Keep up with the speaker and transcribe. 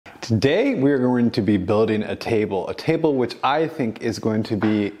Today we are going to be building a table which I think is going to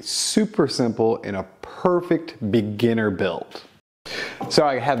be super simple and a perfect beginner build. So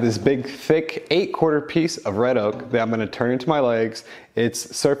I have this big thick 8/4 piece of red oak that I'm going to turn into my legs.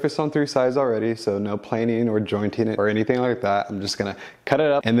 It's surfaced on 3 sides already, so no planing or jointing it or anything like that. I'm just going to cut it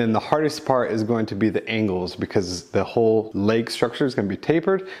up, and then the hardest part is going to be the angles because the whole leg structure is going to be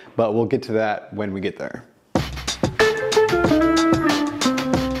tapered, but we'll get to that when we get there.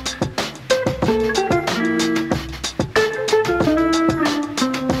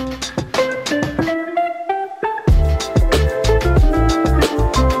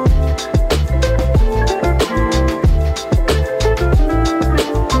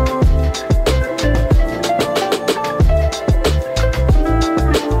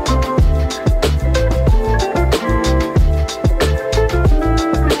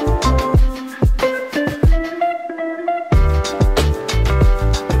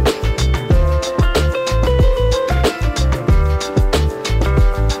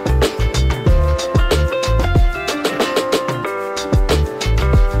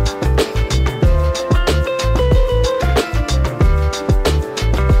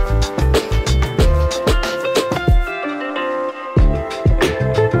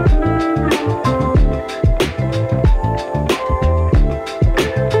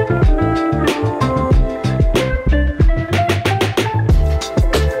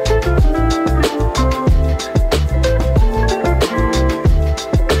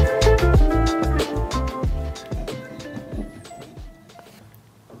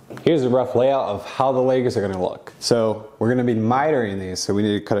 Here's a rough layout of how the legs are going to look. So we're going to be mitering these, so we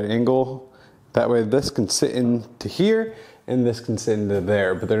need to cut an angle. That way this can sit into here and this can sit into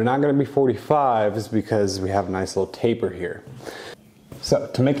there, but they're not going to be 45s because we have a nice little taper here. So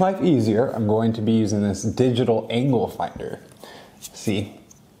to make life easier, I'm going to be using this digital angle finder. See,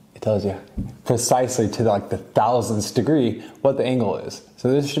 it tells you precisely to like the 1000th degree what the angle is.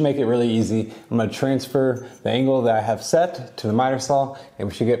 So this should make it really easy. I'm going to transfer the angle that I have set to the miter saw, and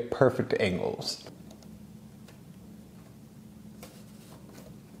we should get perfect angles.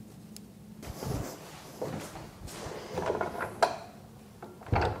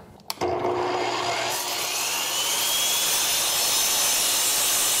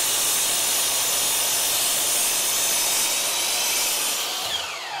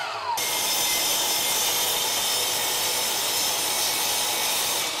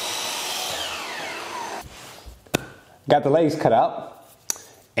 Got the legs cut out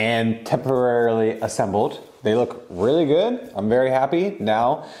and temporarily assembled. They look really good. I'm very happy.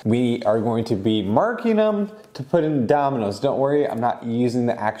 Now we are going to be marking them to put in dominoes. Don't worry, I'm not using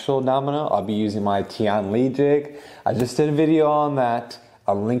the actual domino. I'll be using my Tian Lee jig. I just did a video on that.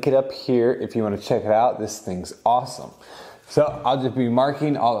 I'll link it up here if you want to check it out. This thing's awesome. So I'll just be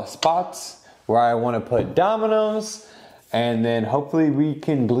marking all the spots where I want to put dominoes, and then hopefully we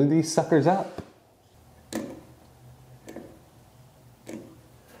can glue these suckers up.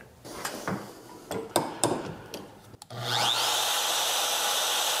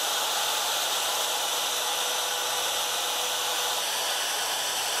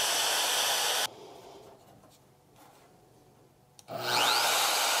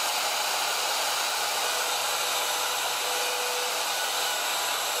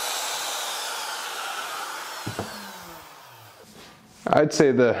 I'd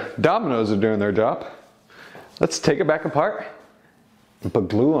say the dominoes are doing their job. Let's take it back apart and put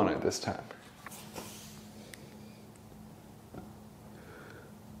glue on it this time.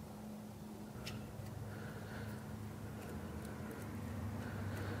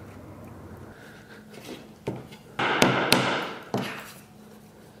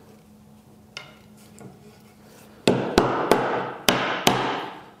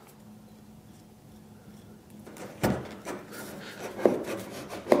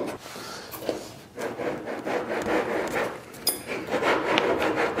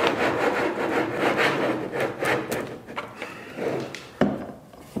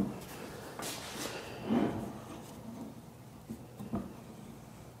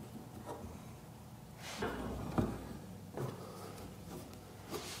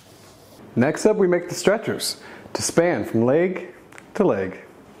 Next up, we make the stretchers to span from leg to leg.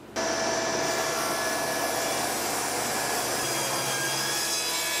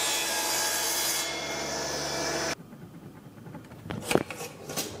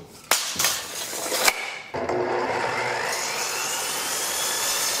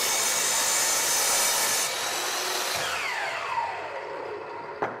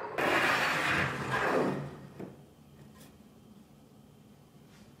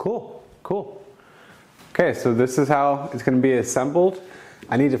 Cool. Okay, so this is how it's going to be assembled.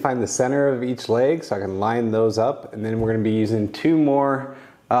 I need to find the center of each leg so I can line those up, and then we're gonna be using 2 more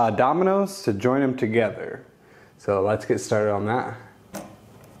dominoes to join them together. So let's get started on that.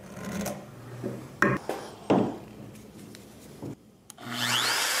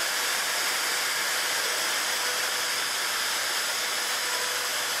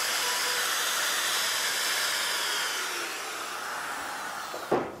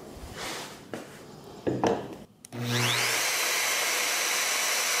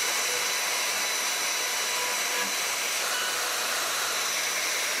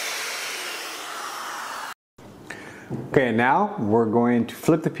 Okay, now we're going to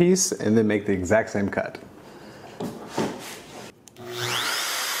flip the piece and then make the exact same cut.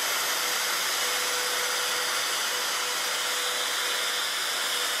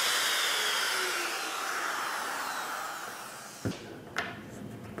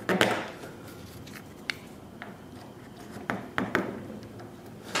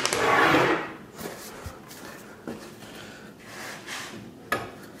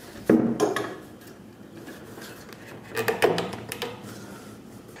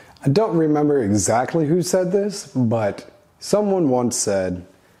 I don't remember exactly who said this, but someone once said,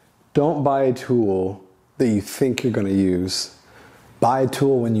 don't buy a tool that you think you're going to use. Buy a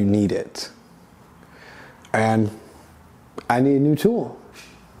tool when you need it. And I need a new tool.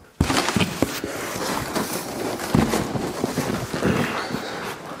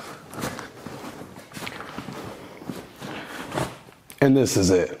 And this is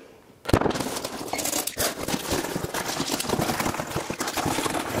it.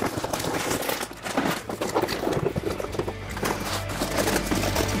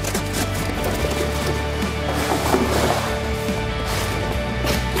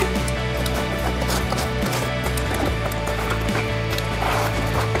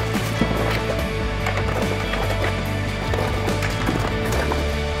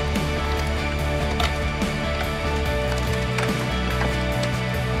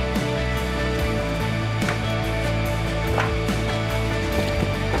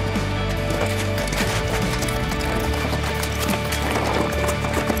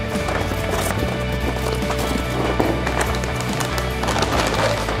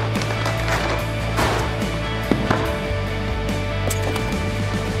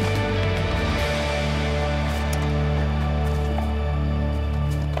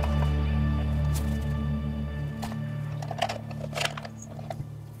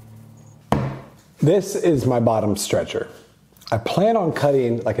 This is my bottom stretcher. I plan on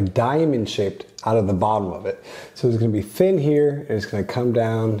cutting like a diamond shaped out of the bottom of it. So it's gonna be thin here, and it's gonna come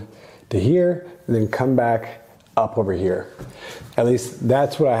down to here, and then come back up over here. At least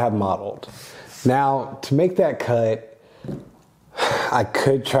that's what I have modeled. Now, to make that cut, I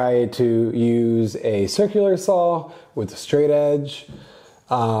could try to use a circular saw with a straight edge,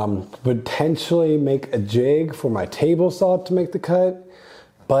 potentially make a jig for my table saw to make the cut,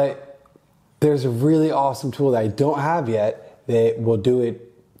 but there's a really awesome tool that I don't have yet that will do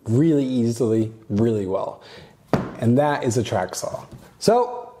it really easily, really well. And that is a track saw.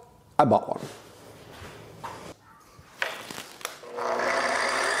 So I bought one.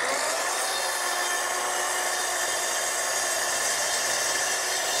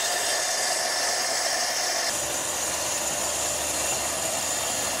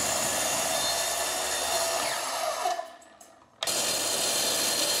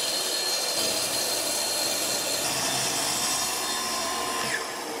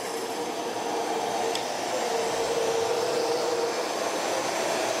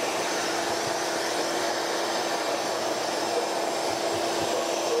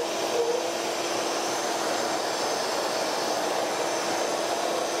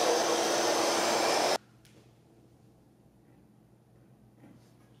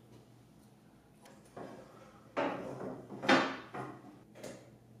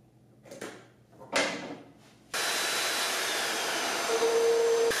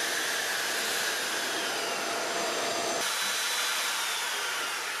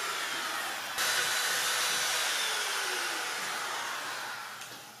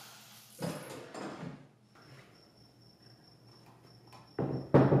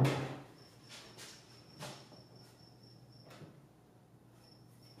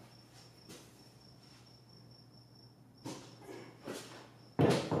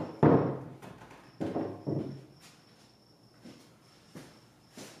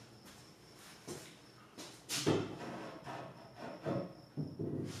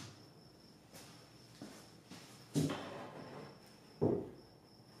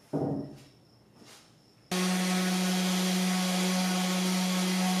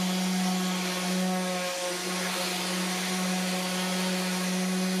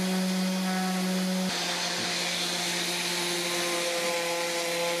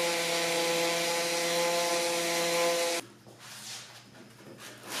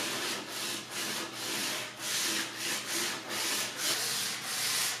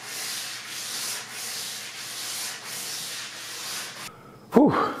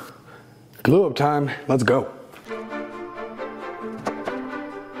 Glue up time, let's go.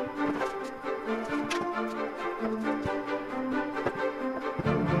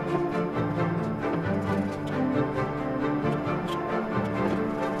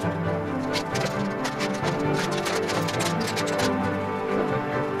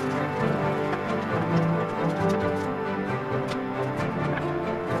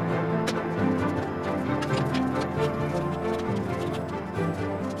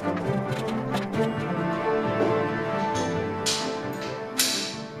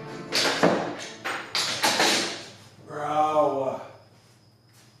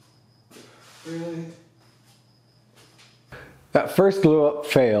 Really? That first glue up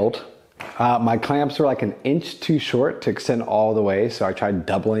failed. My clamps were like an inch too short to extend all the way, so I tried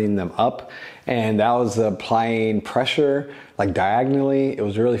doubling them up, and that was applying pressure like diagonally. It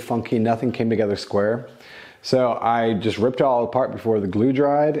was really funky, nothing came together square. So I just ripped it all apart before the glue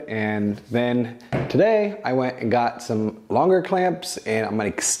dried, and then today I went and got some longer clamps and I'm gonna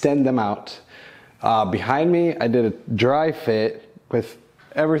extend them out. Behind me I did a dry fit with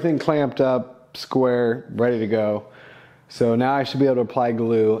everything clamped up, square, ready to go. So now I should be able to apply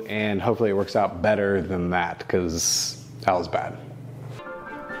glue, and hopefully it works out better than that, because that was bad.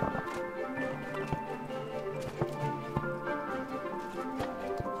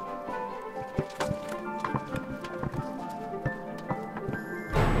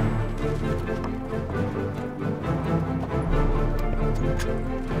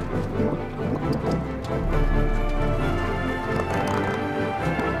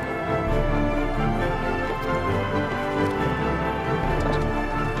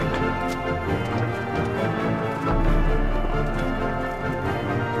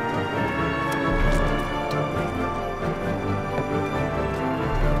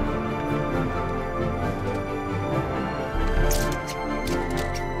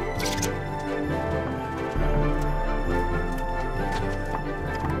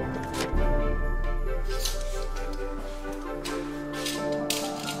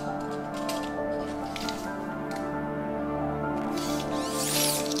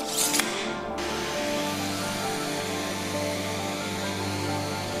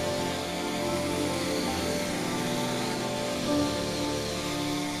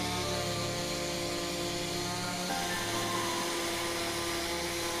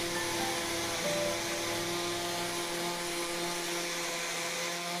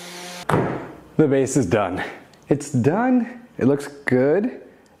 The base is done. It's done. It looks good.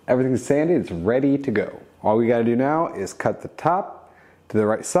 Everything's sanded. It's ready to go. All we gotta do now is cut the top to the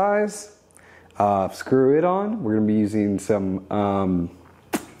right size, screw it on. We're gonna be using some,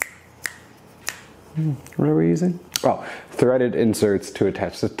 what are we using? Oh, threaded inserts to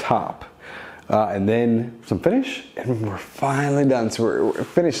attach the top. And then some finish, and we're finally done. So we're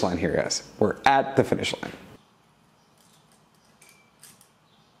finish line here, guys. We're at the finish line.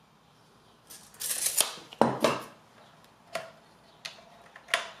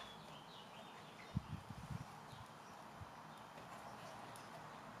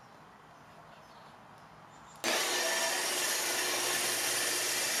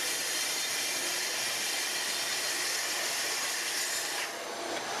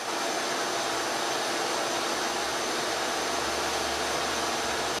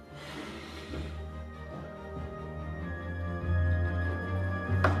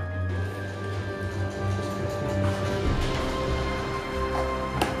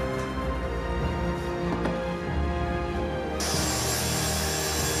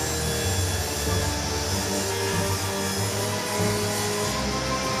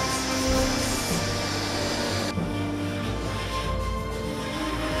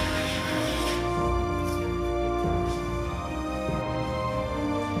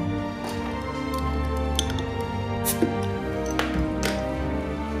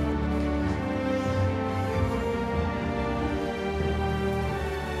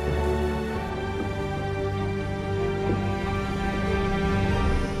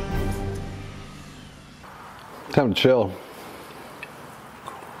 Time to chill.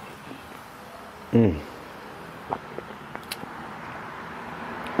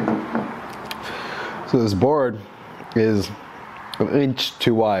 So this board is an inch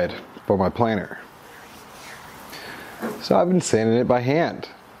too wide for my planer. So I've been sanding it by hand.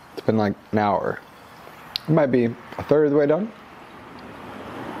 It's been like an hour. It might be a third of the way done.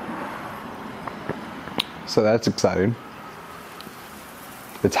 So that's exciting.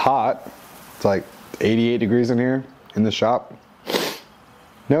 It's hot. It's like 88 degrees in here in the shop.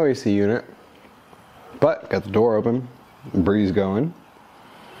 No AC unit, but got the door open, breeze going.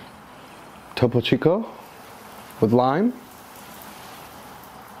 Topo Chico with lime.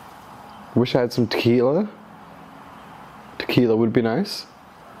 Wish I had some tequila. Tequila would be nice.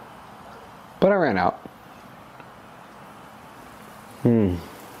 But I ran out.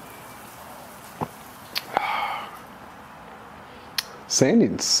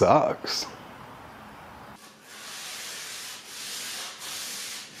 Sanding sucks.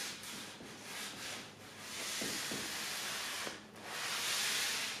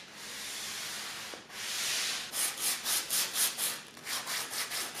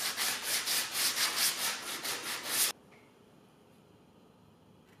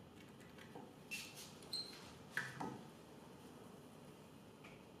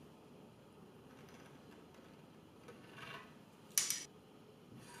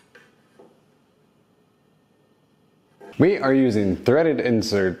 We are using threaded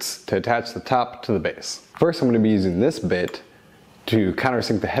inserts to attach the top to the base. First, I'm going to be using this bit to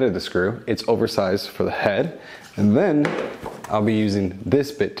countersink the head of the screw. It's oversized for the head. And then I'll be using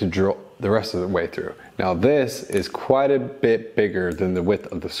this bit to drill the rest of the way through. Now this is quite a bit bigger than the width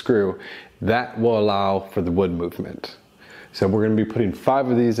of the screw. That will allow for the wood movement. So we're going to be putting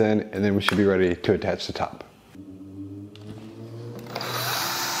 5 of these in, and then we should be ready to attach the top.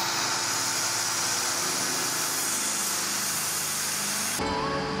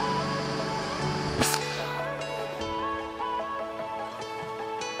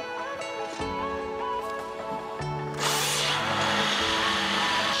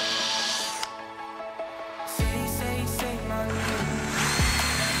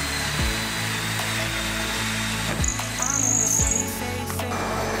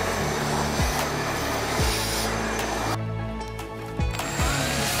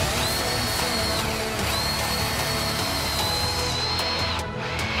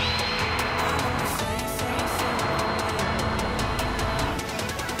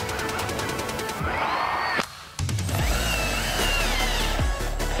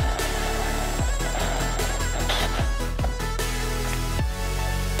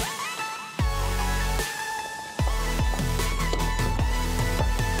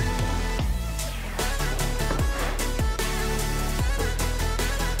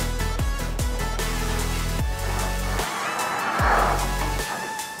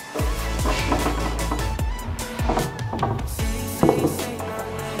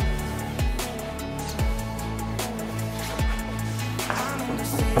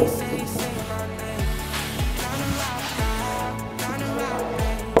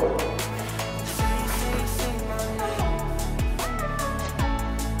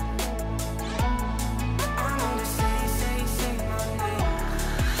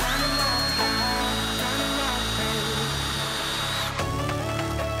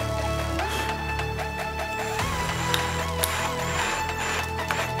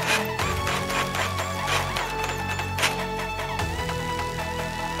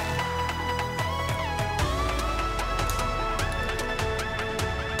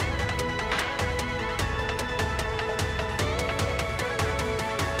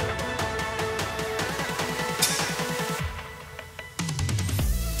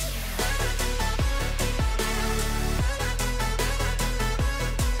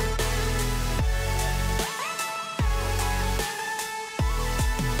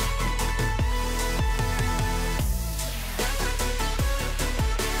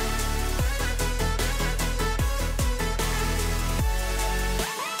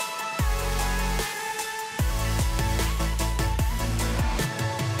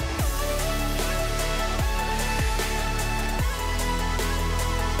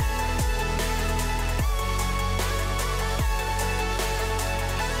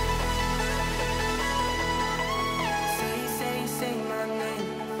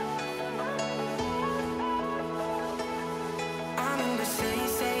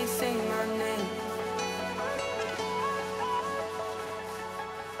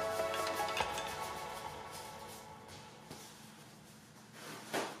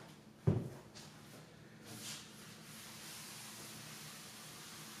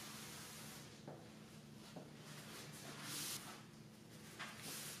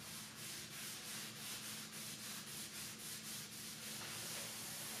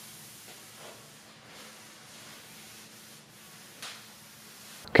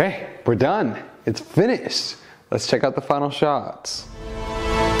 Okay, we're done. It's finished. Let's check out the final shots.